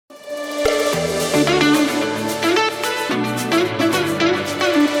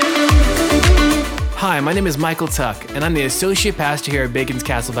my name is Michael Tuck, and I'm the Associate Pastor here at Bacon's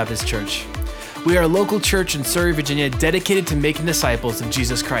Castle Baptist Church. We are a local church in Surrey, Virginia, dedicated to making disciples of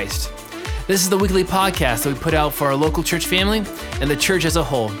Jesus Christ. This is the weekly podcast that we put out for our local church family and the church as a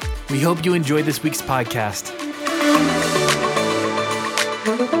whole. We hope you enjoyed this week's podcast.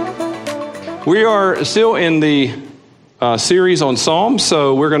 We are still in the series on Psalms,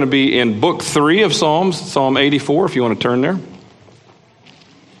 so we're going to be in Book 3 of Psalms, Psalm 84, if you want to turn there.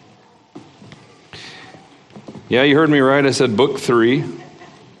 Yeah, you heard me right. I said Book 3.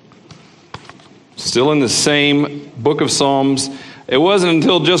 Still in the same book of Psalms. It wasn't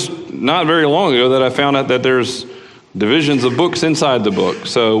until just not very long ago that I found out that there's divisions of books inside the book.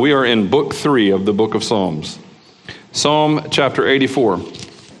 So we are in Book 3 of the book of Psalms. Psalm chapter 84.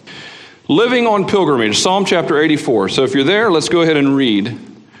 Living on pilgrimage, Psalm chapter 84. So if you're there, let's go ahead and read.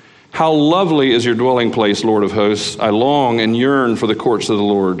 How lovely is your dwelling place, Lord of hosts. I long and yearn for the courts of the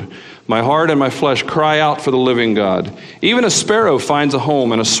Lord. My heart and my flesh cry out for the living God. Even a sparrow finds a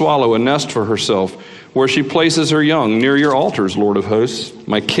home and a swallow a nest for herself, where she places her young near your altars, Lord of hosts.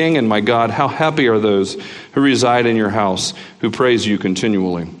 My King and my God, how happy are those who reside in your house, who praise you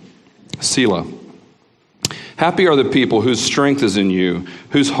continually. Selah. Happy are the people whose strength is in you,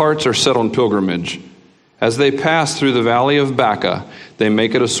 whose hearts are set on pilgrimage. As they pass through the valley of Baca, they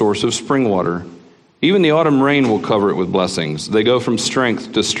make it a source of spring water. Even the autumn rain will cover it with blessings. They go from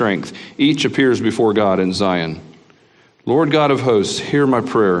strength to strength. Each appears before God in Zion. Lord God of hosts, hear my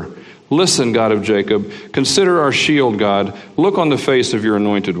prayer. Listen, God of Jacob. Consider our shield, God. Look on the face of your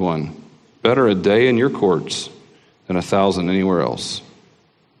anointed one. Better a day in your courts than 1,000 anywhere else.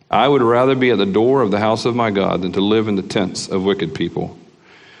 I would rather be at the door of the house of my God than to live in the tents of wicked people.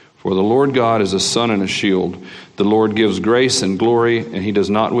 For the Lord God is a sun and a shield. The Lord gives grace and glory, and he does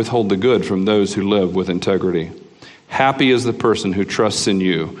not withhold the good from those who live with integrity. Happy is the person who trusts in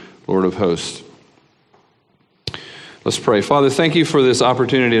you, Lord of hosts. Let's pray. Father, thank you for this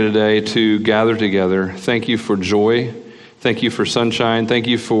opportunity today to gather together. Thank you for joy. Thank you for sunshine. Thank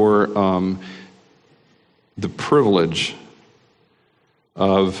you for the privilege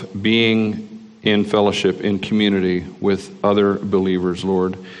of being in fellowship, in community with other believers,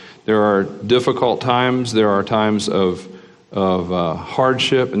 Lord. There are difficult times, there are times of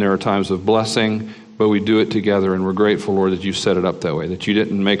hardship, and there are times of blessing, but we do it together, and we're grateful, Lord, that you set it up that way, that you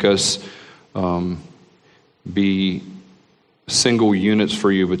didn't make us be single units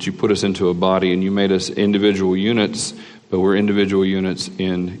for you, but you put us into a body, and you made us individual units, but we're individual units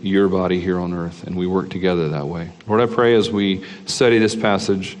in your body here on earth, and we work together that way. Lord, I pray as we study this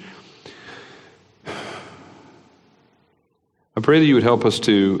passage, I pray that you would help us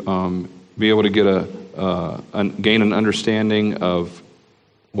to be able to get gain an understanding of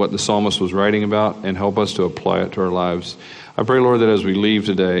what the psalmist was writing about and help us to apply it to our lives. I pray, Lord, that as we leave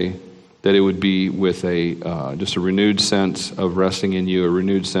today, that it would be with just a renewed sense of resting in you, a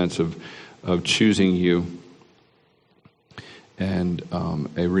renewed sense of choosing you, and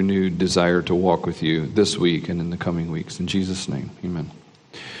a renewed desire to walk with you this week and in the coming weeks. In Jesus' name, amen.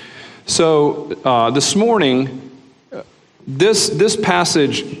 So this morning, this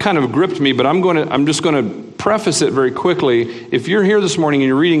passage kind of gripped me, but I'm just going to preface it very quickly. If you're here this morning and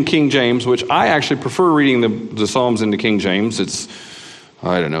you're reading King James, which I actually prefer reading the Psalms into King James, it's,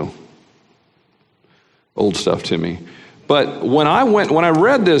 I don't know, old stuff to me. But when I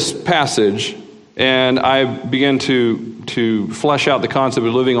read this passage and I began to flesh out the concept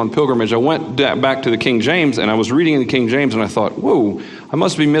of living on pilgrimage, I went back to the King James and I was reading in the King James and I thought, whoa, I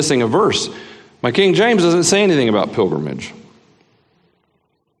must be missing a verse. My King James doesn't say anything about pilgrimage.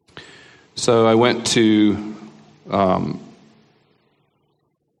 So I went to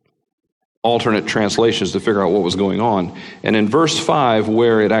alternate translations to figure out what was going on. And in verse 5,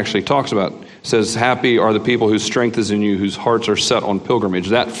 where it actually talks about, says, happy are the people whose strength is in you, whose hearts are set on pilgrimage.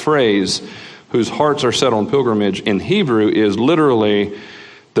 That phrase, whose hearts are set on pilgrimage, in Hebrew is literally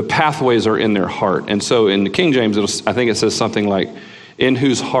the pathways are in their heart. And so in the King James, I think it says something like, in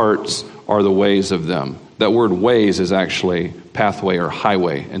whose hearts are the ways of them. That word ways is actually pathway or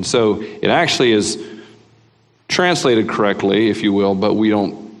highway. And so it actually is translated correctly, if you will, but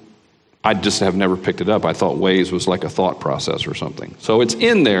I just have never picked it up. I thought ways was like a thought process or something. So it's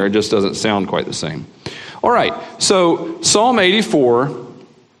in there, it just doesn't sound quite the same. All right, so Psalm 84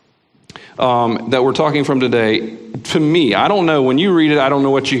 that we're talking from today, to me, I don't know, when you read it, I don't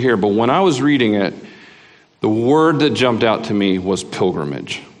know what you hear, but when I was reading it, the word that jumped out to me was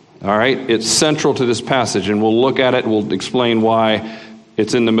pilgrimage. All right, it's central to this passage, and we'll look at it, we'll explain why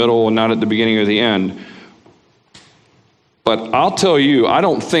it's in the middle and not at the beginning or the end. But I'll tell you, I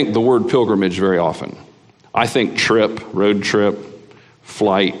don't think the word pilgrimage very often. I think trip, road trip,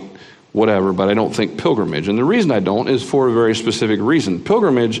 flight, whatever, but I don't think pilgrimage. And the reason I don't is for a very specific reason.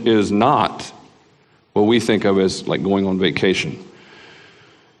 Pilgrimage is not what we think of as like going on vacation.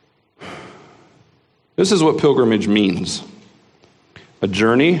 This is what pilgrimage means: a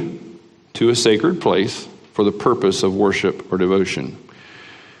journey to a sacred place for the purpose of worship or devotion.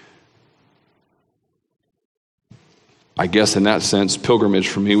 I guess in that sense, pilgrimage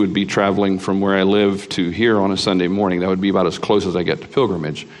for me would be traveling from where I live to here on a Sunday morning. That would be about as close as I get to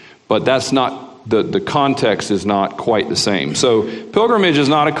pilgrimage. But that's not, the context is not quite the same. So pilgrimage is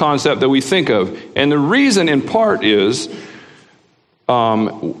not a concept that we think of. And the reason in part is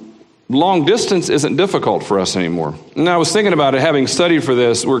long distance isn't difficult for us anymore. And I was thinking about it, having studied for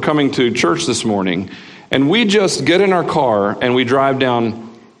this. We're coming to church this morning, and we just get in our car and we drive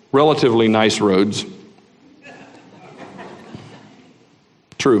down relatively nice roads.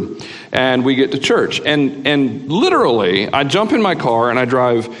 True. And we get to church. And literally, I jump in my car and I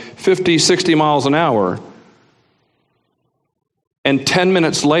drive 50, 60 miles an hour. And 10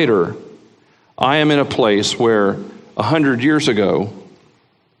 minutes later, I am in a place where 100 years ago,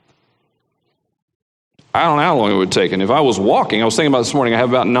 I don't know how long it would have taken. If I was walking, I was thinking about this morning, I have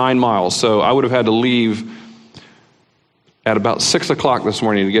about 9 miles. So I would have had to leave at about 6 o'clock this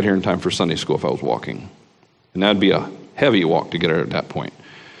morning to get here in time for Sunday school if I was walking. And that'd be a heavy walk to get here at that point.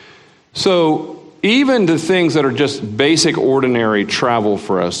 So even the things that are just basic, ordinary travel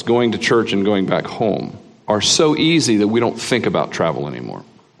for us, going to church and going back home, are so easy that we don't think about travel anymore.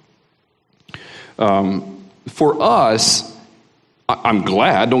 For us, I'm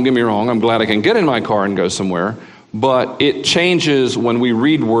glad, don't get me wrong, I'm glad I can get in my car and go somewhere, but it changes when we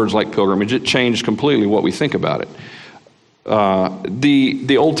read words like pilgrimage. It changed completely what we think about it.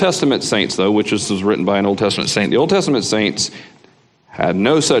 The Old Testament saints, though, which was written by an Old Testament saint, the Old Testament saints had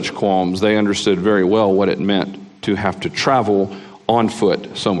no such qualms. They understood very well what it meant to have to travel on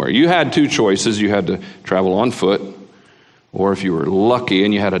foot somewhere. You had two choices. You had to travel on foot, or if you were lucky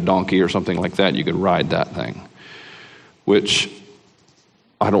and you had a donkey or something like that, you could ride that thing, which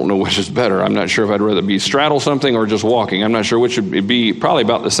I don't know which is better. I'm not sure if I'd rather be straddle something or just walking. I'm not sure which would be. Probably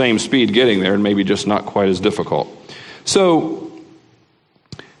about the same speed getting there and maybe just not quite as difficult. So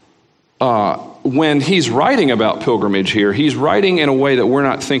when he's writing about pilgrimage here, he's writing in a way that we're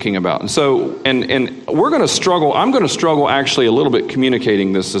not thinking about. And so, and we're going to struggle, I'm going to struggle actually a little bit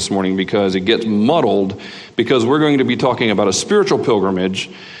communicating this morning because it gets muddled, because we're going to be talking about a spiritual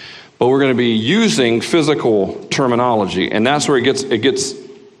pilgrimage, but we're going to be using physical terminology. And that's where it gets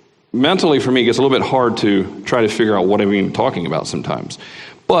mentally for me, it gets a little bit hard to try to figure out what I'm even talking about sometimes.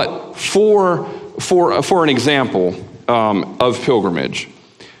 But for an example of pilgrimage,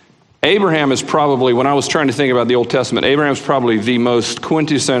 Abraham is probably, when I was trying to think about the Old Testament, Abraham's probably the most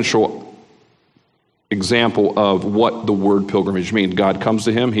quintessential example of what the word pilgrimage means. God comes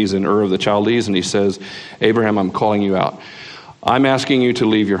to him, he's in Ur of the Chaldees, and he says, Abraham, I'm calling you out. I'm asking you to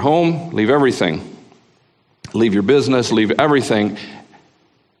leave your home, leave everything. Leave your business, leave everything,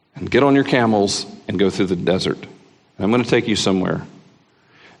 and get on your camels and go through the desert. And I'm going to take you somewhere.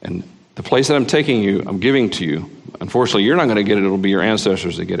 And the place that I'm taking you, I'm giving to you. Unfortunately, you're not going to get it. It'll be your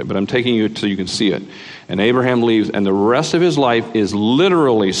ancestors that get it. But I'm taking you so you can see it. And Abraham leaves, and the rest of his life is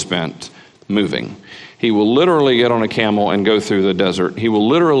literally spent moving. He will literally get on a camel and go through the desert. He will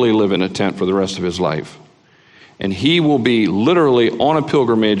literally live in a tent for the rest of his life. And he will be literally on a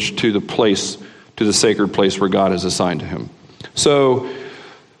pilgrimage to the place, to the sacred place where God has assigned to him. So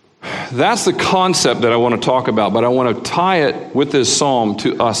that's the concept that I want to talk about, but I want to tie it with this psalm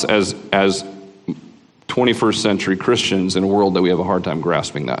to us as 21st century Christians in a world that we have a hard time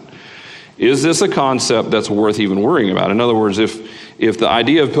grasping that. Is this a concept that's worth even worrying about? In other words, if the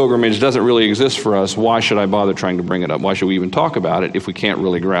idea of pilgrimage doesn't really exist for us, why should I bother trying to bring it up? Why should we even talk about it if we can't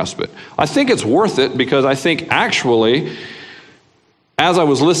really grasp it? I think it's worth it because I think actually, as I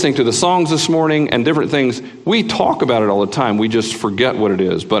was listening to the songs this morning and different things, we talk about it all the time. We just forget what it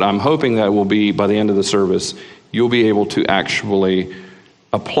is. But I'm hoping that will be, by the end of the service, you'll be able to actually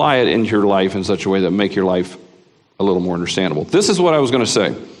apply it into your life in such a way that make your life a little more understandable. This is what I was going to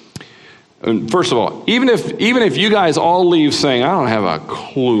say. And first of all, even if you guys all leave saying, I don't have a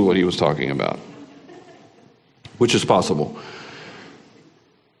clue what he was talking about, which is possible,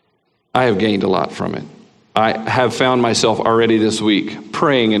 I have gained a lot from it. I have found myself already this week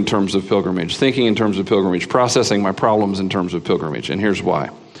praying in terms of pilgrimage, thinking in terms of pilgrimage, processing my problems in terms of pilgrimage. And here's why.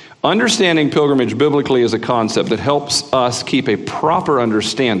 Understanding pilgrimage biblically is a concept that helps us keep a proper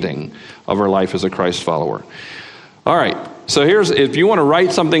understanding of our life as a Christ follower. All right, so if you want to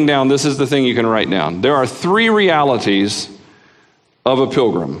write something down, this is the thing you can write down. There are 3 realities of a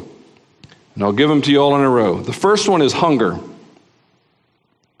pilgrim, and I'll give them to you all in a row. The first one is hunger.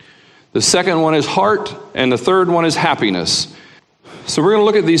 The second one is heart, and the third one is happiness. So we're going to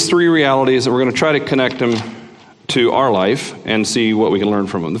look at these three realities, and we're going to try to connect them to our life and see what we can learn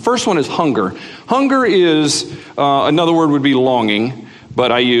from them. The first one is hunger. Hunger is, another word would be longing,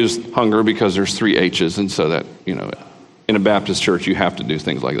 but I use hunger because there's 3 H's, and so that, in a Baptist church, you have to do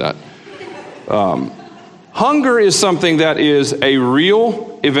things like that. Hunger is something that is a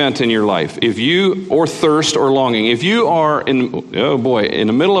real event in your life. Or thirst or longing. If you are in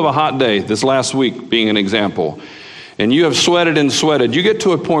the middle of a hot day, this last week being an example, and you have sweated and sweated, you get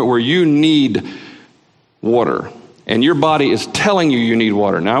to a point where you need water, and your body is telling you need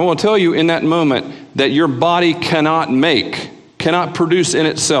water. Now, I will tell you in that moment that your body cannot produce in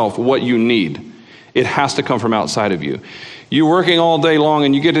itself what you need. It has to come from outside of you. You're working all day long,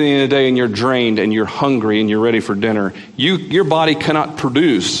 and you get to the end of the day, and you're drained, and you're hungry, and you're ready for dinner. Your body cannot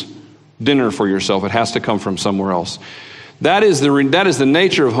produce dinner for yourself. It has to come from somewhere else. That is the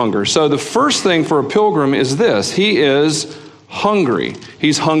nature of hunger. So the first thing for a pilgrim is this. He is hungry.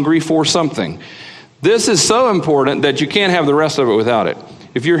 He's hungry for something. This is so important that you can't have the rest of it without it.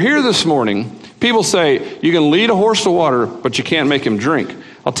 If you're here this morning, people say you can lead a horse to water, but you can't make him drink.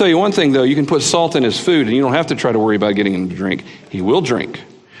 I'll tell you one thing, though. You can put salt in his food, and you don't have to try to worry about getting him to drink. He will drink.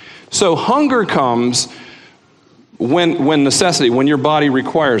 So hunger comes when necessity, when your body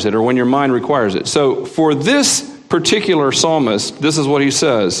requires it or when your mind requires it. So for this particular psalmist, this is what he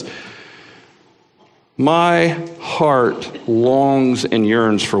says. My heart longs and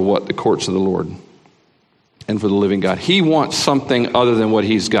yearns for what? The courts of the Lord and for the living God. He wants something other than what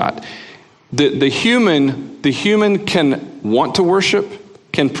he's got. The human can want to worship,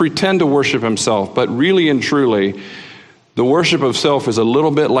 can pretend to worship himself, but really and truly, the worship of self is a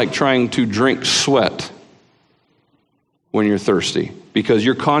little bit like trying to drink sweat when you're thirsty, because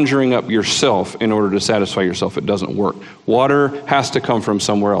you're conjuring up yourself in order to satisfy yourself. It doesn't work. Water has to come from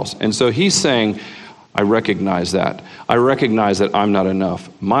somewhere else. And so he's saying, I recognize that. I recognize that I'm not enough.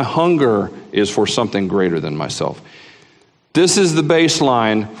 My hunger is for something greater than myself. This is the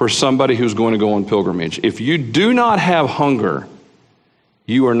baseline for somebody who's going to go on pilgrimage. If you do not have hunger,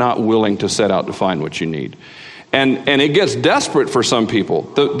 you are not willing to set out to find what you need. And it gets desperate for some people.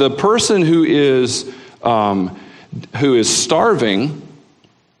 The person who is starving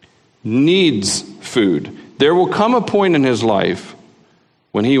needs food. There will come a point in his life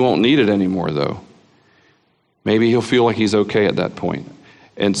when he won't need it anymore, though. Maybe he'll feel like he's okay at that point.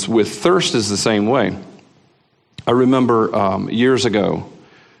 And with thirst is the same way. I remember years ago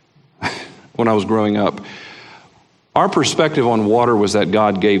when I was growing up, our perspective on water was that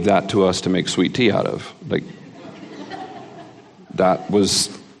God gave that to us to make sweet tea out of. Like, that was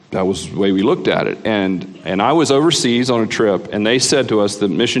the way we looked at it. And I was overseas on a trip, and they said to us, the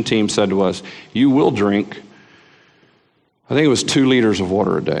mission team said to us, you will drink, I think it was 2 liters of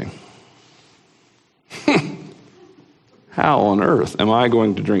water a day. How on earth am I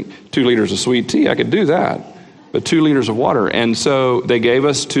going to drink 2 liters of sweet tea? I could do that, but 2 liters of water. And so they gave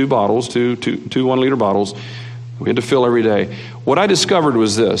us 2 bottles, two 1-liter bottles. We had to fill every day. What I discovered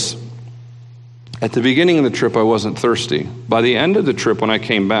was this. At the beginning of the trip, I wasn't thirsty. By the end of the trip, when I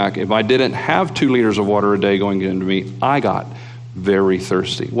came back, if I didn't have 2 liters of water a day going into me, I got very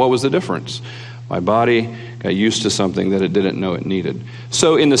thirsty. What was the difference? My body got used to something that it didn't know it needed.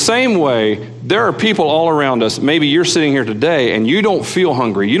 So in the same way, there are people all around us. Maybe you're sitting here today and you don't feel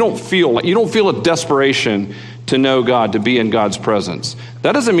hungry. You don't feel a desperation to know God, to be in God's presence.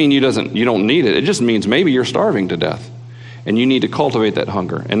 That doesn't mean you don't need it. It just means maybe you're starving to death and you need to cultivate that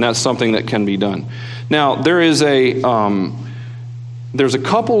hunger. And that's something that can be done. Now, there's a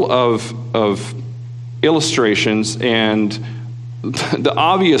couple of illustrations, and the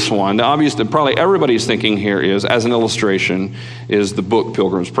obvious that probably everybody's thinking here is, as an illustration, is the book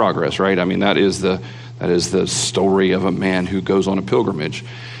Pilgrim's Progress, right? I mean, that is the story of a man who goes on a pilgrimage.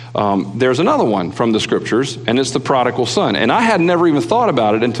 There's another one from the scriptures, and it's the prodigal son. And I had never even thought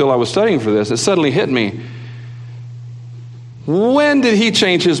about it until I was studying for this. It suddenly hit me. When did he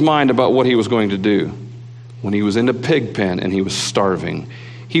change his mind about what he was going to do? When he was in the pig pen and he was starving.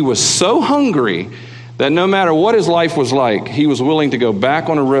 He was so hungry that no matter what his life was like, he was willing to go back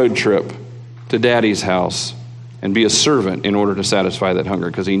on a road trip to Daddy's house and be a servant in order to satisfy that hunger,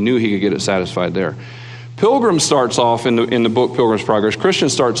 because he knew he could get it satisfied there. Pilgrim starts off in the book Pilgrim's Progress. Christian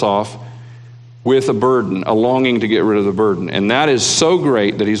starts off with a burden, a longing to get rid of the burden. And that is so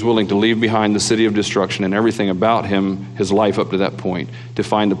great that he's willing to leave behind the city of destruction and everything about him, his life up to that point, to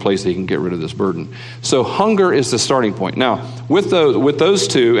find a place that he can get rid of this burden. So hunger is the starting point. Now, with those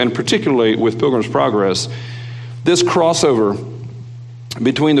two, and particularly with Pilgrim's Progress, this crossover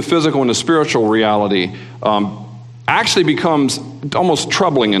between the physical and the spiritual reality actually becomes almost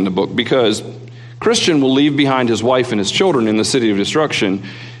troubling in the book, because Christian will leave behind his wife and his children in the city of destruction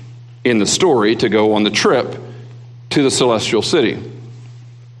in the story to go on the trip to the celestial city.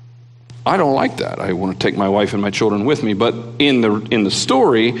 I don't like that. I want to take my wife and my children with me. But in the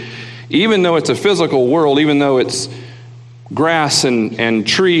story, even though it's a physical world, even though it's grass and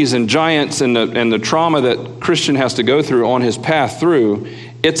trees and giants and the trauma that Christian has to go through on his path through,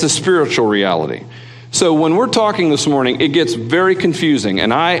 it's a spiritual reality. So when we're talking this morning, it gets very confusing,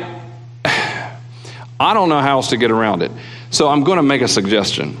 and I don't know how else to get around it. So I'm going to make a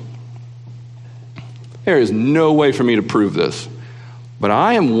suggestion. There is no way for me to prove this, but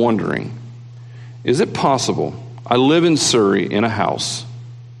I am wondering, is it possible? I live in Surrey in a house.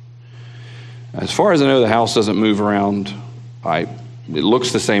 As far as I know, the house doesn't move around. It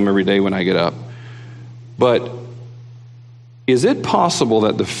looks the same every day when I get up. But is it possible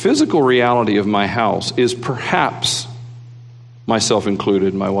that the physical reality of my house is perhaps, myself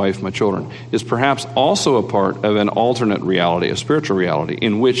included, my wife, my children, is perhaps also a part of an alternate reality, a spiritual reality,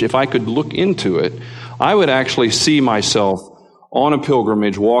 in which if I could look into it, I would actually see myself on a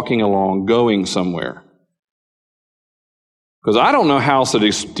pilgrimage, walking along, going somewhere. Because I don't know how else to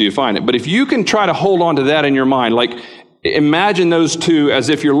define it. But if you can try to hold on to that in your mind, like imagine those two as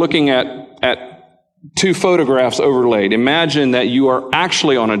if you're looking at two photographs overlaid. Imagine that you are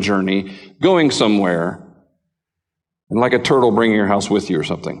actually on a journey, going somewhere, and like a turtle bringing your house with you or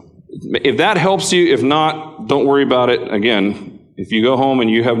something. If that helps you, if not, don't worry about it. Again, if you go home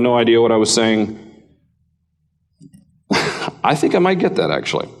and you have no idea what I was saying, I think I might get that,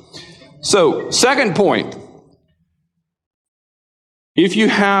 actually. So, second point. If you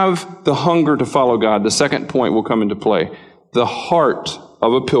have the hunger to follow God, the second point will come into play. The heart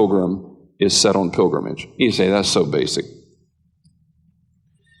of a pilgrim is set on pilgrimage. You say, that's so basic.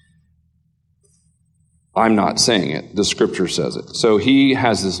 I'm not saying it. The Scripture says it. So he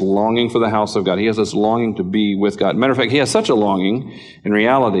has this longing for the house of God. He has this longing to be with God. Matter of fact, he has such a longing, in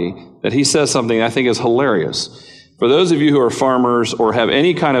reality, that he says something I think is hilarious. For those of you who are farmers or have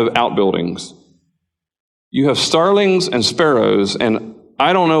any kind of outbuildings, you have starlings and sparrows and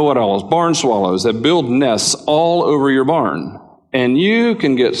I don't know what else, barn swallows that build nests all over your barn. And you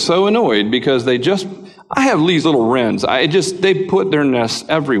can get so annoyed because I have these little wrens. They put their nests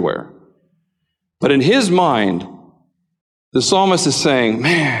everywhere. But in his mind, the psalmist is saying,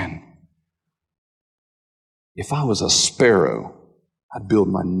 man, if I was a sparrow, I'd build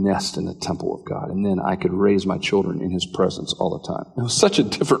my nest in the temple of God, and then I could raise my children in his presence all the time. It was such a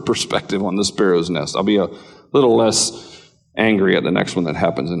different perspective on the sparrow's nest. I'll be a little less angry at the next one that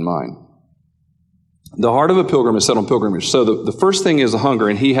happens in mine. The heart of a pilgrim is set on pilgrimage. So the first thing is a hunger,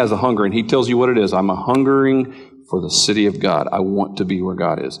 and he has a hunger, and he tells you what it is. I'm a hungering for the city of God. I want to be where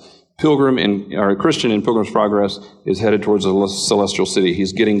God is. A Christian in Pilgrim's Progress is headed towards the celestial city.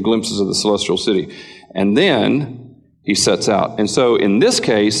 He's getting glimpses of the celestial city. And then he sets out. And so in this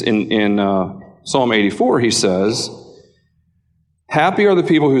case, in Psalm 84, he says, happy are the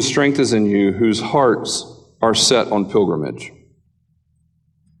people whose strength is in you, whose hearts are set on pilgrimage.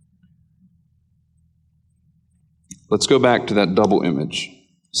 Let's go back to that double image.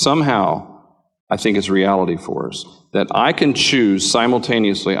 Somehow, I think it's reality for us that I can choose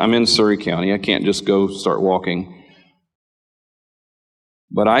simultaneously. I'm in Surrey County. I can't just go start walking.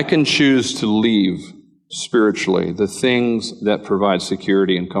 But I can choose to leave spiritually the things that provide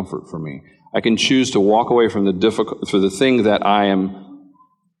security and comfort for me. I can choose to walk away from the thing that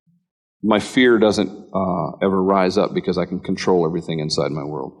my fear doesn't ever rise up because I can control everything inside my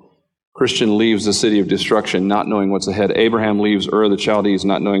world. Christian leaves the city of destruction not knowing what's ahead. Abraham leaves Ur of the Chaldees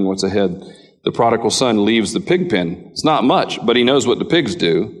not knowing what's ahead. The prodigal son leaves the pig pen. It's not much, but he knows what the pigs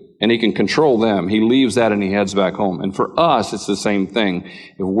do, and he can control them. He leaves that and he heads back home. And for us, it's the same thing.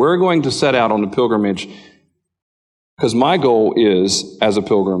 If we're going to set out on the pilgrimage, because my goal is, as a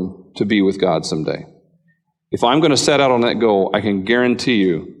pilgrim, to be with God someday. If I'm going to set out on that goal, I can guarantee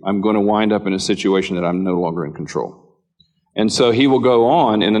you I'm going to wind up in a situation that I'm no longer in control. And so he will go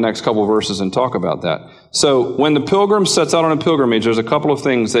on in the next couple of verses and talk about that. So when the pilgrim sets out on a pilgrimage, there's a couple of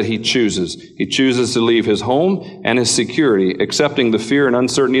things that he chooses. He chooses to leave his home and his security, accepting the fear and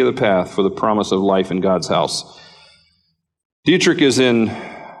uncertainty of the path for the promise of life in God's house. Dietrich is in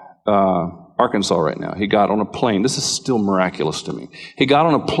Arkansas right now. He got on a plane. This is still miraculous to me. He got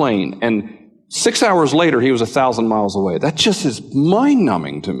on a plane, and 6 hours later, he was 1,000 miles away. That just is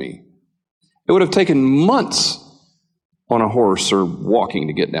mind-numbing to me. It would have taken months on a horse or walking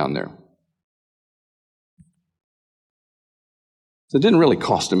to get down there. So it didn't really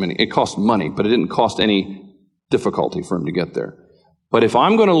cost him any. It cost money, but it didn't cost any difficulty for him to get there. But if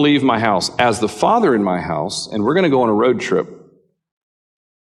I'm going to leave my house as the father in my house, and we're going to go on a road trip,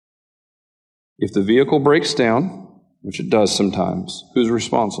 if the vehicle breaks down, which it does sometimes, who's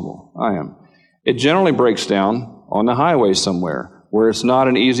responsible? I am. It generally breaks down on the highway somewhere, where it's not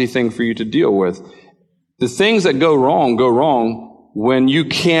an easy thing for you to deal with. The things that go wrong when you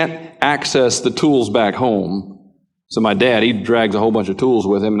can't access the tools back home. So my dad, he drags a whole bunch of tools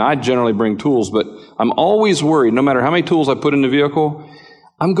with him, and I generally bring tools, but I'm always worried, no matter how many tools I put in the vehicle,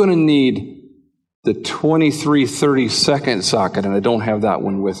 I'm going to need the 23/32 socket, and I don't have that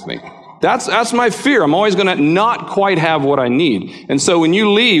one with me. That's my fear. I'm always going to not quite have what I need. And so when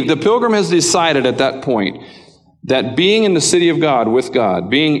you leave, the pilgrim has decided at that point that being in the city of God with God,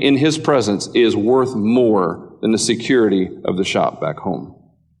 being in His presence, is worth more than the security of the shop back home.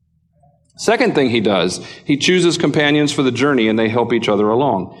 Second thing he does, he chooses companions for the journey, and they help each other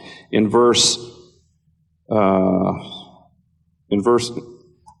along. In verse, whoever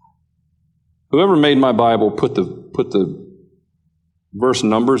made my Bible put the verse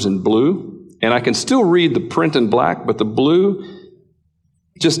numbers in blue, and I can still read the print in black, but the blue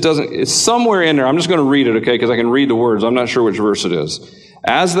just doesn't, it's somewhere in there. I'm just going to read it, okay, because I can read the words. I'm not sure which verse it is.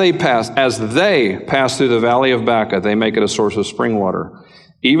 As they pass through the valley of Baca, they make it a source of spring water.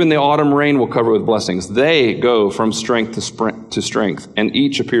 Even the autumn rain will cover it with blessings. They go from strength to strength, and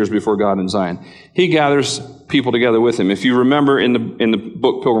each appears before God in Zion. He gathers people together with him. If you remember in the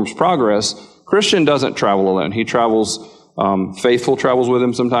book Pilgrim's Progress, Christian doesn't travel alone. He travels, Faithful travels with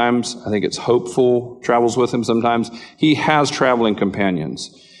him sometimes. I think it's Hopeful travels with him sometimes. He has traveling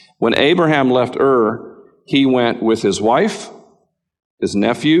companions. When Abraham left Ur, he went with his wife, his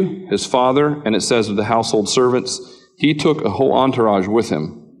nephew, his father, and it says of the household servants, he took a whole entourage with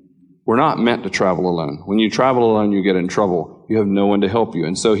him. We're not meant to travel alone. When you travel alone, you get in trouble. You have no one to help you.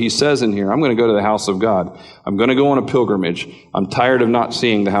 And so he says in here, I'm going to go to the house of God. I'm going to go on a pilgrimage. I'm tired of not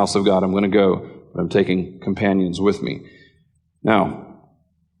seeing the house of God. I'm going to go, but I'm taking companions with me. Now,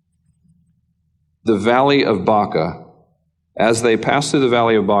 the valley of Baca, as they pass through the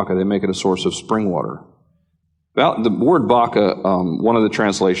valley of Baca, they make it a source of spring water. The word Baca, one of the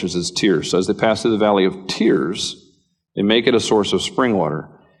translations is tears. So as they pass through the valley of tears, they make it a source of spring water.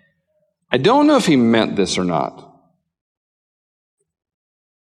 I don't know if he meant this or not,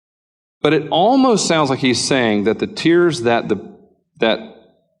 but it almost sounds like he's saying that the tears that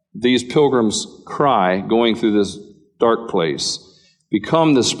these pilgrims cry going through this dark place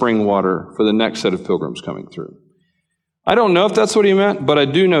become the spring water for the next set of pilgrims coming through. I don't know if that's what he meant, but I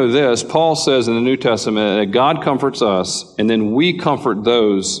do know this. Paul says in the New Testament that God comforts us, and then we comfort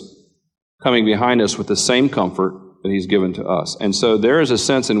those coming behind us with the same comfort that he's given to us. And so there is a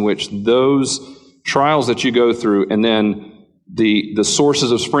sense in which those trials that you go through, and then the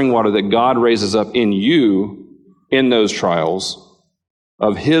sources of spring water that God raises up in you in those trials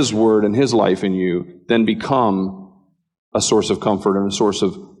of his word and his life in you, then become a source of comfort and a source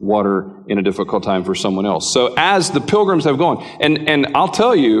of water in a difficult time for someone else. So as the pilgrims have gone, and I'll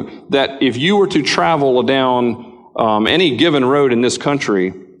tell you that if you were to travel down any given road in this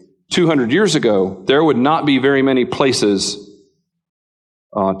country 200 years ago, there would not be very many places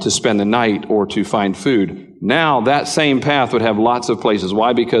to spend the night or to find food. Now that same path would have lots of places.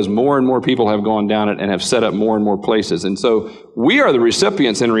 Why? Because more and more people have gone down it and have set up more and more places. And so we are the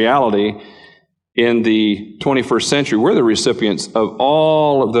recipients in reality. In the 21st century, we're the recipients of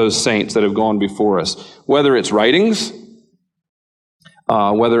all of those saints that have gone before us. Whether it's writings,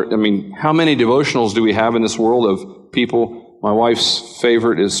 how many devotionals do we have in this world of people? My wife's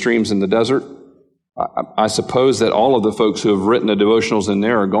favorite is Streams in the Desert. I suppose that all of the folks who have written the devotionals in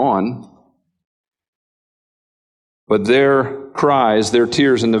there are gone. But their cries, their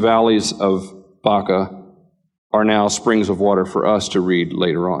tears in the valleys of Baca are now springs of water for us to read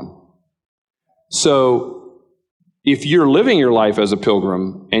later on. So, if you're living your life as a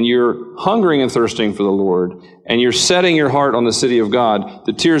pilgrim, and you're hungering and thirsting for the Lord, and you're setting your heart on the city of God,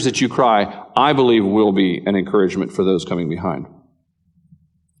 the tears that you cry, I believe, will be an encouragement for those coming behind.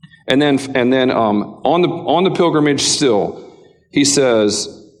 And then on the pilgrimage still, he says,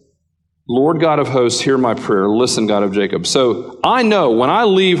 Lord God of hosts, hear my prayer. Listen, God of Jacob. So I know when I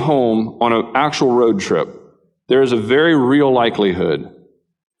leave home on an actual road trip, there is a very real likelihood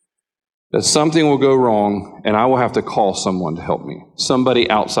that something will go wrong and I will have to call someone to help me, somebody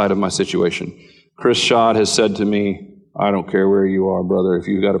outside of my situation. Chris Schott has said to me, I don't care where you are, brother. If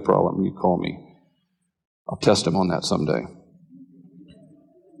you've got a problem, you call me. I'll test him on that someday.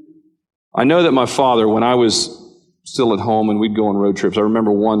 I know that my father, when I was still at home and we'd go on road trips, I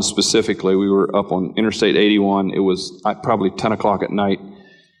remember one specifically. We were up on Interstate 81. It was probably 10 o'clock at night,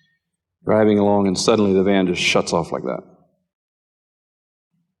 driving along, and suddenly the van just shuts off like that.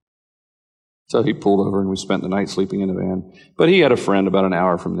 So he pulled over and we spent the night sleeping in the van. But he had a friend about an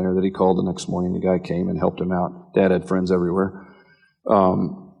hour from there that he called the next morning. The guy came and helped him out. Dad had friends everywhere.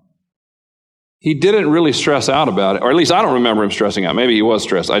 He didn't really stress out about it, or at least I don't remember him stressing out. Maybe he was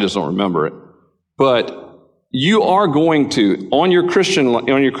stressed. I just don't remember it. But you are going to, on your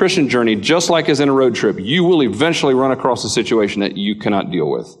Christian journey, just like as in a road trip, you will eventually run across a situation that you cannot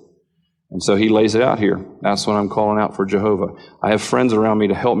deal with. And so he lays it out here. That's what I'm calling out for Jehovah. I have friends around me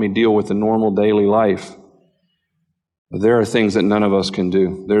to help me deal with the normal daily life. But there are things that none of us can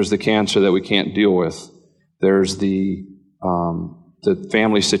do. There's the cancer that we can't deal with. There's the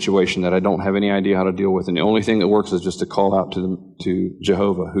family situation that I don't have any idea how to deal with. And the only thing that works is just to call out to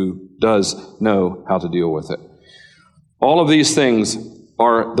Jehovah, who does know how to deal with it. All of these things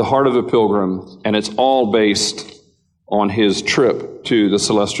are the heart of a pilgrim, and it's all based on his trip to the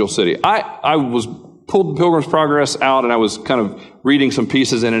celestial city. I pulled the Pilgrim's Progress out, and I was kind of reading some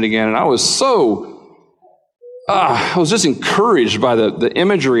pieces in it again, and I was just encouraged by the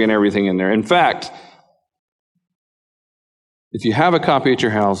imagery and everything in there. In fact, if you have a copy at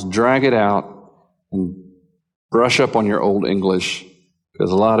your house, drag it out and brush up on your old English,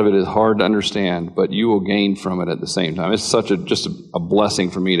 because a lot of it is hard to understand, but you will gain from it at the same time. It's just a blessing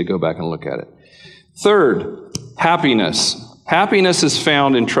for me to go back and look at it. Third, happiness. Happiness is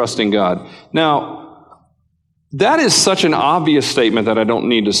found in trusting God. Now, that is such an obvious statement that I don't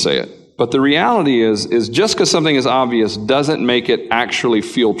need to say it. But the reality is just because something is obvious doesn't make it actually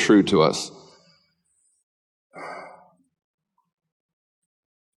feel true to us.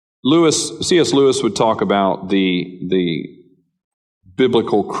 C.S. Lewis would talk about the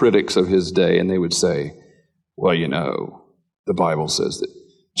biblical critics of his day, and they would say, well, the Bible says that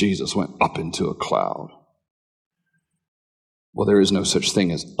Jesus went up into a cloud. Well, there is no such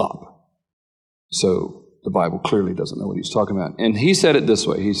thing as up. So the Bible clearly doesn't know what he's talking about. And he said it this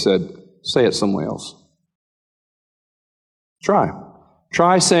way. He said, say it some way else.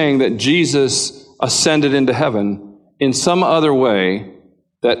 Try saying that Jesus ascended into heaven in some other way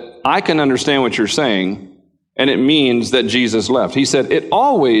that I can understand what you're saying, and it means that Jesus left. He said, it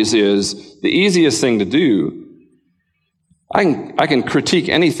always is the easiest thing to do. I can critique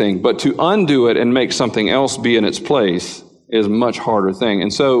anything, but to undo it and make something else be in its place is a much harder thing.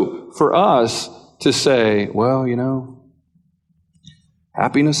 And so for us to say, well,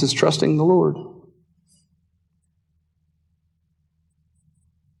 happiness is trusting the Lord.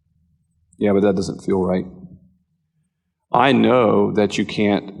 Yeah, but that doesn't feel right. I know that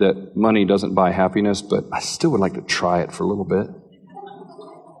that money doesn't buy happiness, but I still would like to try it for a little bit.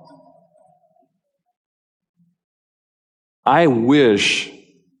 I wish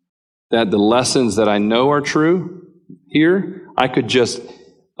that the lessons that I know are true here, I could just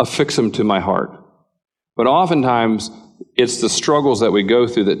affix them to my heart. But oftentimes, it's the struggles that we go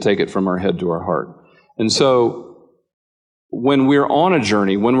through that take it from our head to our heart. And so, when we're on a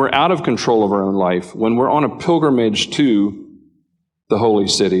journey, when we're out of control of our own life, when we're on a pilgrimage to the holy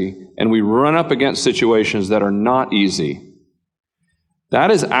city, and we run up against situations that are not easy,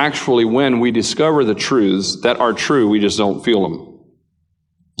 that is actually when we discover the truths that are true, we just don't feel them.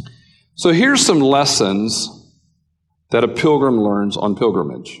 So here's some lessons that a pilgrim learns on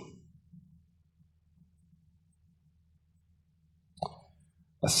pilgrimage.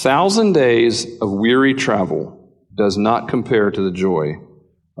 1,000 days of weary travel does not compare to the joy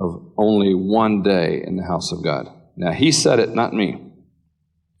of only one day in the house of God. Now, he said it, not me.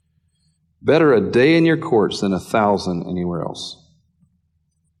 Better a day in your courts than 1,000 anywhere else.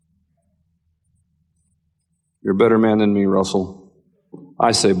 You're a better man than me, Russell.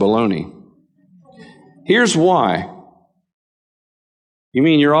 I say baloney. Here's why. You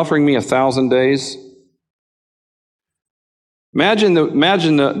mean you're offering me 1,000 days? Imagine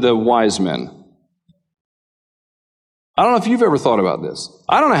the wise men. I don't know if you've ever thought about this.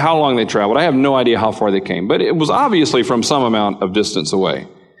 I don't know how long they traveled. I have no idea how far they came, but it was obviously from some amount of distance away.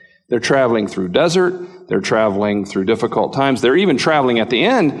 They're traveling through desert. They're traveling through difficult times. They're even traveling at the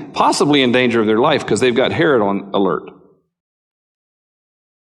end, possibly in danger of their life, because they've got Herod on alert.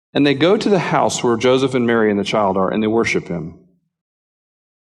 And they go to the house where Joseph and Mary and the child are, and they worship him.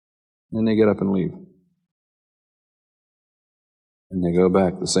 Then they get up and leave. And they go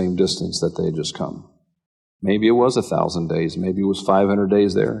back the same distance that they had just come. Maybe it was 1,000 days. Maybe it was 500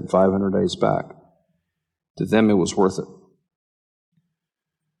 days there and 500 days back. To them, it was worth it.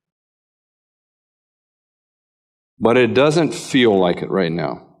 But it doesn't feel like it right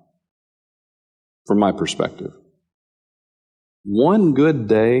now, from my perspective. One good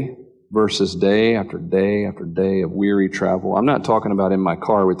day versus day after day after day of weary travel. I'm not talking about in my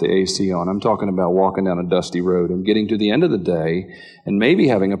car with the AC on. I'm talking about walking down a dusty road and getting to the end of the day and maybe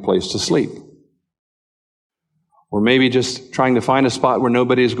having a place to sleep. Or maybe just trying to find a spot where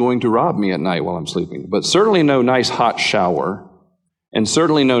nobody is going to rob me at night while I'm sleeping. But certainly no nice hot shower, and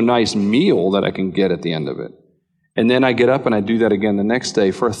certainly no nice meal that I can get at the end of it. And then I get up and I do that again the next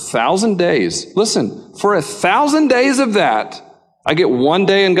day for 1,000 days. Listen, for 1,000 days of that, I get 1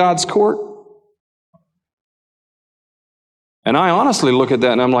 day in God's court. And I honestly look at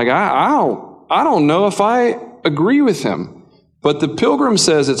that and I'm like, I don't know if I agree with him. But the pilgrim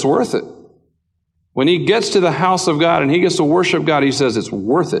says it's worth it. When he gets to the house of God and he gets to worship God, he says it's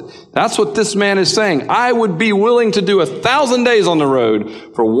worth it. That's what this man is saying. I would be willing to do 1,000 days on the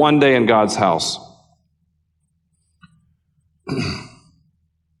road for 1 day in God's house.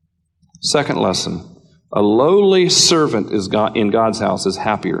 Second lesson. A lowly servant in God's house is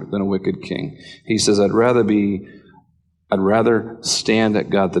happier than a wicked king. He says, I'd rather stand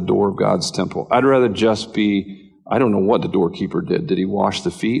at the door of God's temple. I'd rather just be, I don't know what the doorkeeper did. Did he wash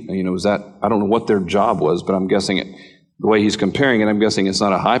the feet? I don't know what their job was, but I'm guessing the way he's comparing it, I'm guessing it's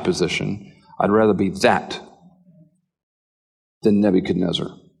not a high position. I'd rather be that than Nebuchadnezzar.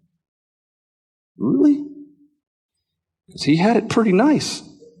 Really? Because he had it pretty nice.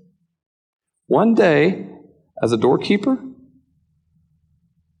 1 day as a doorkeeper.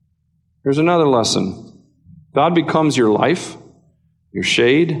 Here's another lesson. God becomes your life, your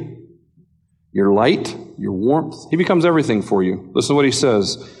shade, your light, your warmth. He becomes everything for you. Listen to what he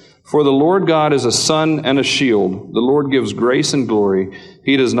says. For the Lord God is a sun and a shield. The Lord gives grace and glory.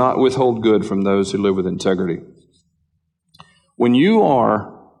 He does not withhold good from those who live with integrity.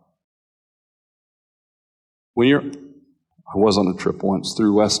 I was on a trip once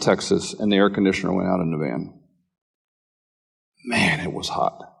through West Texas, and the air conditioner went out in the van. Man, it was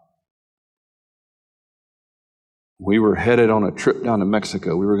hot. We were headed on a trip down to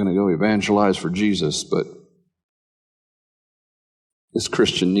Mexico. We were going to go evangelize for Jesus, but this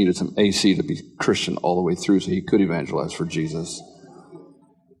Christian needed some AC to be Christian all the way through so he could evangelize for Jesus.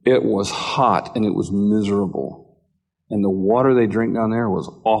 It was hot and it was miserable. And the water they drink down there was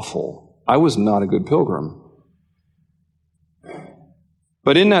awful. I was not a good pilgrim.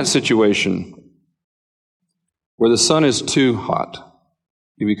 But in that situation, where the sun is too hot,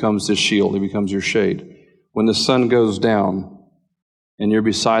 he becomes this shield, he becomes your shade. When the sun goes down and you're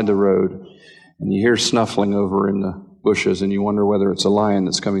beside the road and you hear snuffling over in the bushes and you wonder whether it's a lion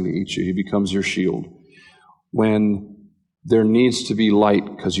that's coming to eat you, he becomes your shield. When there needs to be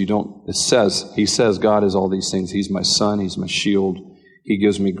light, because he says God is all these things. He's my sun, he's my shield, he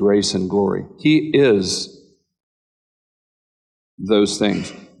gives me grace and glory. He is those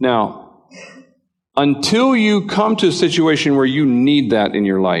things. Now, until you come to a situation where you need that in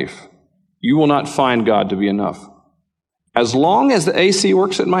your life, you will not find God to be enough. As long as the AC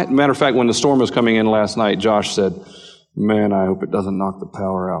works at night. Matter of fact, when the storm was coming in last night, Josh said, man, I hope it doesn't knock the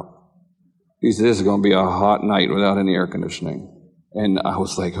power out. He said, this is going to be a hot night without any air conditioning. And I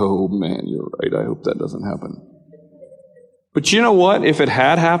was like, oh man, you're right. I hope that doesn't happen. But you know what? If it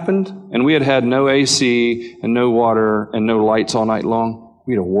had happened and we had had no AC and no water and no lights all night long,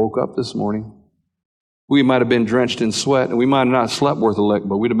 we'd have woke up this morning. We might have been drenched in sweat and we might have not slept worth a lick,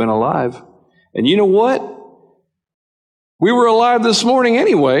 but we'd have been alive. And you know what? We were alive this morning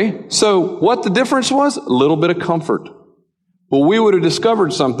anyway. So what the difference was? A little bit of comfort. Well, we would have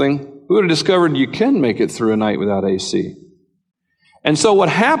discovered something. We would have discovered you can make it through a night without AC. And so what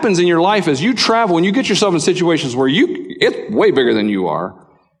happens in your life is you travel and you get yourself in situations where it's way bigger than you are.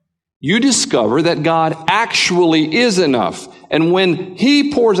 You discover that God actually is enough. And when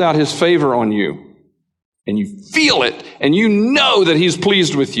he pours out his favor on you, and you feel it, and you know that he's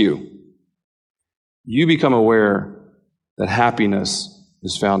pleased with you, you become aware that happiness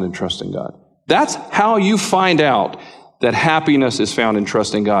is found in trusting God. That's how you find out that happiness is found in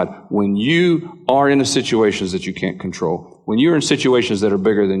trusting God. When you are in situations that you can't control. When you're in situations that are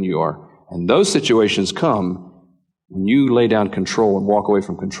bigger than you are. And those situations come when you lay down control and walk away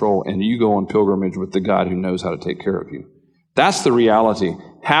from control and you go on pilgrimage with the God who knows how to take care of you. That's the reality.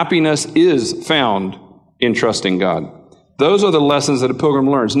 Happiness is found in trusting God. Those are the lessons that a pilgrim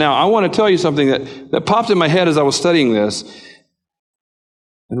learns. Now, I want to tell you something that popped in my head as I was studying this.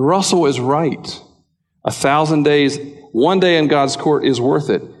 And Russell is right. 1,000 days, 1 day in God's court is worth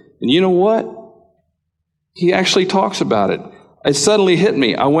it. And you know what? He actually talks about it. It suddenly hit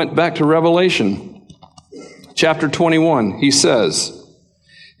me. I went back to Revelation, chapter 21. He says,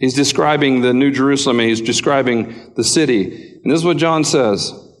 he's describing the New Jerusalem, and he's describing the city. And this is what John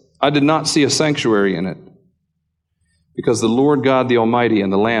says. I did not see a sanctuary in it, because the Lord God, the Almighty,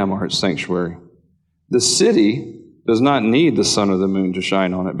 and the Lamb are its sanctuary. The city does not need the sun or the moon to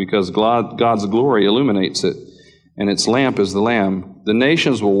shine on it, because God's glory illuminates it, and its lamp is the Lamb. The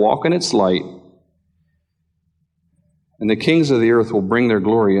nations will walk in its light, and the kings of the earth will bring their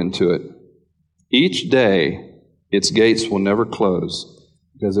glory into it. Each day its gates will never close,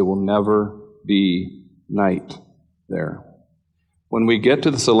 because it will never be night there. When we get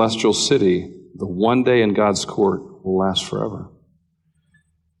to the celestial city, the one day in God's court will last forever.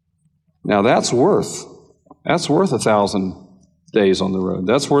 Now that's worth 1,000 days on the road.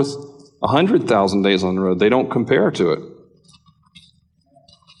 That's worth 100,000 days on the road. They don't compare to it.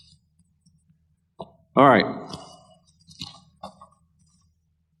 All right.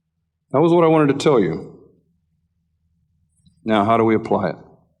 That was what I wanted to tell you. Now, how do we apply it?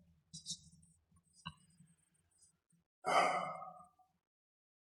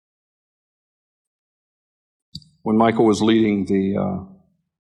 When Michael was leading the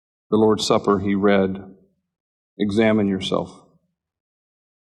Lord's Supper, he read, "Examine yourself.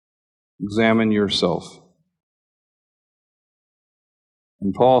 Examine yourself."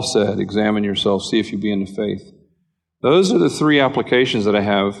 And Paul said, "Examine yourself, see if you be in the faith." Those are the three applications that I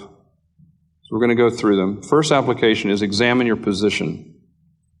have. So we're going to go through them. First application is examine your position.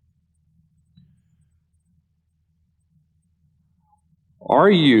 Are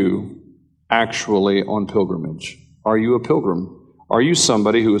you actually on pilgrimage? Are you a pilgrim? Are you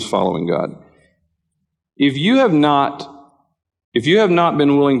somebody who is following God? If you have not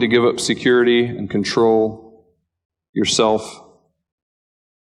been willing to give up security and control yourself,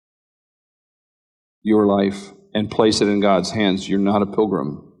 your life, and place it in God's hands, you're not a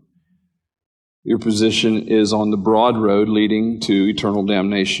pilgrim. Your position is on the broad road leading to eternal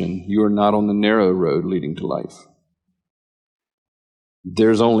damnation. You are not on the narrow road leading to life.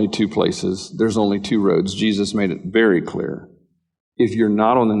 There's only two places. There's only two roads. Jesus made it very clear. If you're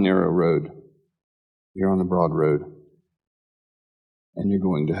not on the narrow road, you're on the broad road, and you're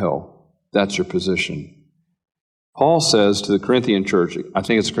going to hell. That's your position. Paul says to the Corinthian church, I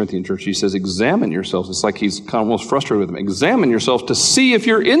think it's the Corinthian church, he says, examine yourselves. It's like he's kind of almost frustrated with them. Examine yourself to see if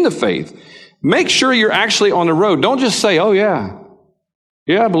you're in the faith. Make sure you're actually on the road. Don't just say, oh yeah,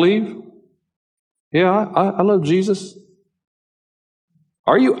 I believe. Yeah, I love Jesus.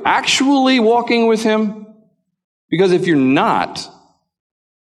 Are you actually walking with Him? Because if you're not,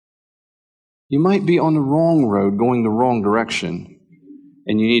 you might be on the wrong road, going the wrong direction,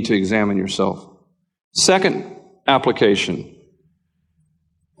 and you need to examine yourself. Second application,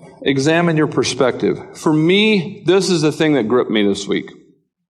 examine your perspective. For me, this is the thing that gripped me this week.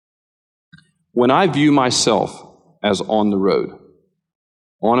 When I view myself as on the road,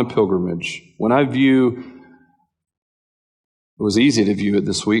 on a pilgrimage, when I view, it was easy to view it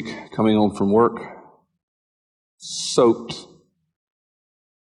this week, coming home from work, soaked,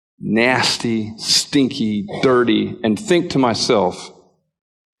 nasty, stinky, dirty, and think to myself,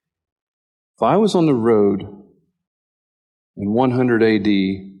 if I was on the road in 100 AD,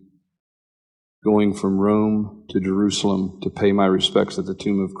 going from Rome to Jerusalem to pay my respects at the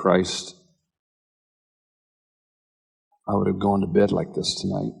tomb of Christ, I would have gone to bed like this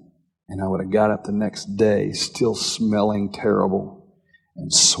tonight. And I would have got up the next day still smelling terrible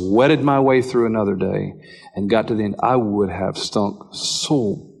and sweated my way through another day and got to the end. I would have stunk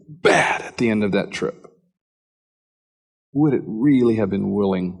so bad at the end of that trip. Would it really have been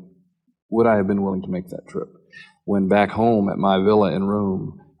willing? Would I have been willing to make that trip? When back home at my villa in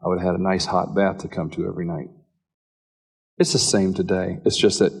Rome, I would have had a nice hot bath to come to every night. It's the same today. It's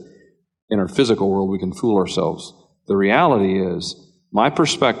just that in our physical world, we can fool ourselves. The reality is, my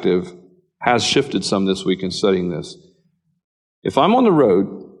perspective has shifted some this week in studying this. If I'm on the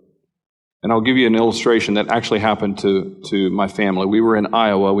road, and I'll give you an illustration that actually happened to my family. We were in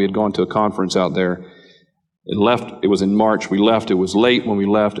Iowa. We had gone to a conference out there. It was in March. We left. It was late when we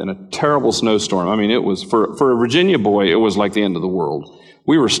left, and a terrible snowstorm. I mean, it was, for a Virginia boy, it was like the end of the world.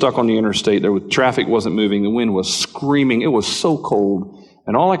 We were stuck on the interstate. Traffic wasn't moving. The wind was screaming. It was so cold.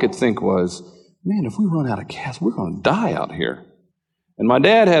 And all I could think was, man, if we run out of gas, we're going to die out here. And my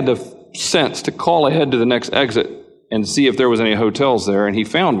dad had the sense to call ahead to the next exit and see if there was any hotels there, and he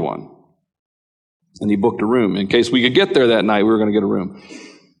found one. And he booked a room. In case we could get there that night, we were going to get a room.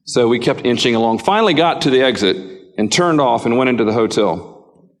 So we kept inching along, finally got to the exit and turned off and went into the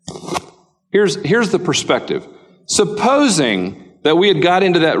hotel. Here's the perspective. Supposing that we had got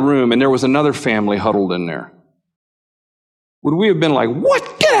into that room and there was another family huddled in there, would we have been like,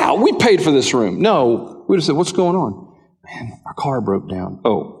 what? Get out! We paid for this room. No. We'd have said, what's going on? Man, our car broke down.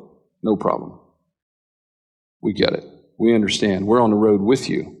 Oh, no problem. We get it. We understand. We're on the road with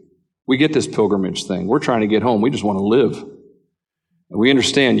you. We get this pilgrimage thing. We're trying to get home. We just want to live. And we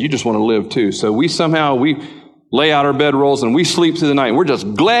understand you just want to live too. So we lay out our bedrolls and we sleep through the night. We're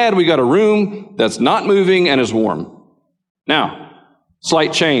just glad we got a room that's not moving and is warm. Now,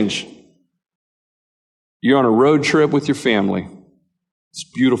 slight change. You're on a road trip with your family. It's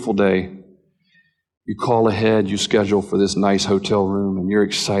a beautiful day. You call ahead, you schedule for this nice hotel room, and you're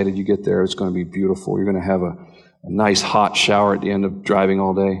excited. You get there, it's going to be beautiful. You're going to have a nice hot shower at the end of driving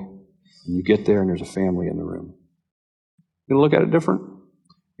all day. And you get there, and there's a family in the room. You're going to look at it different?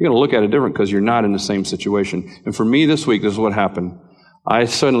 You're going to look at it different because you're not in the same situation. And for me this week, this is what happened. I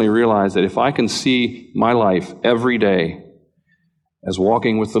suddenly realized that if I can see my life every day as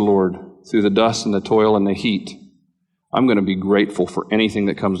walking with the Lord through the dust and the toil and the heat, I'm going to be grateful for anything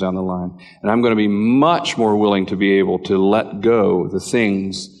that comes down the line. And I'm going to be much more willing to be able to let go the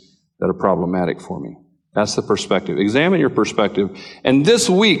things that are problematic for me. That's the perspective. Examine your perspective. And this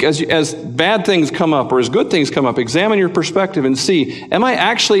week, as bad things come up or as good things come up, examine your perspective and see, am I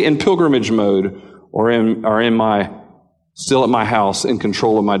actually in pilgrimage mode or am I still at my house in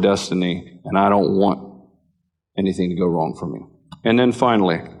control of my destiny and I don't want anything to go wrong for me? And then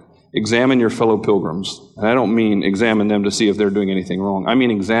finally, examine your fellow pilgrims. And I don't mean examine them to see if they're doing anything wrong. I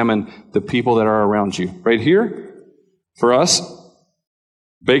mean examine the people that are around you. Right here, for us,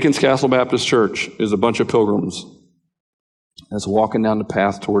 Bacon's Castle Baptist Church is a bunch of pilgrims that's walking down the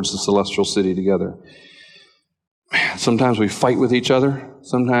path towards the celestial city together. Sometimes we fight with each other.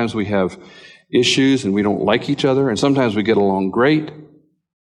 Sometimes we have issues and we don't like each other. And sometimes we get along great.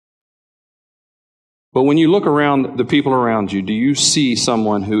 But when you look around the people around you, do you see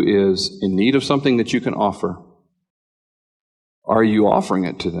someone who is in need of something that you can offer? Are you offering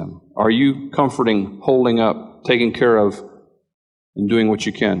it to them? Are you comforting, holding up, taking care of, and doing what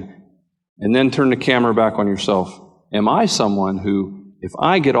you can? And then turn the camera back on yourself. Am I someone who, if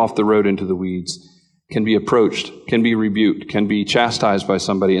I get off the road into the weeds, can be approached, can be rebuked, can be chastised by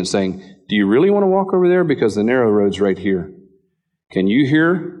somebody and saying, do you really want to walk over there? Because the narrow road's right here. Can you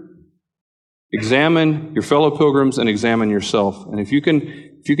hear? Examine your fellow pilgrims and examine yourself. And if you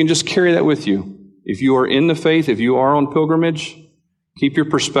can just carry that with you, if you are in the faith, if you are on pilgrimage, keep your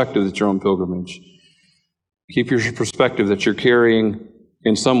perspective that you're on pilgrimage. Keep your perspective that you're carrying,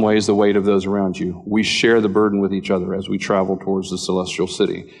 in some ways, the weight of those around you. We share the burden with each other as we travel towards the celestial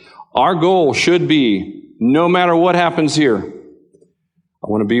city. Our goal should be, no matter what happens here, I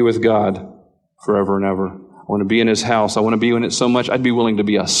want to be with God forever and ever. I want to be in His house. I want to be in it so much, I'd be willing to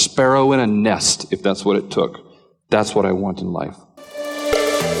be a sparrow in a nest if that's what it took. That's what I want in life.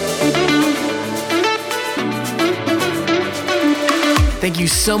 Thank you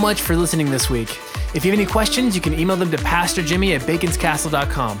so much for listening this week. If you have any questions, you can email them to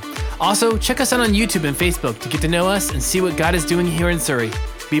pastorjimmy@baconscastle.com. Also, check us out on YouTube and Facebook to get to know us and see what God is doing here in Surrey.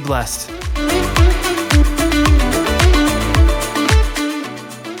 Be blessed.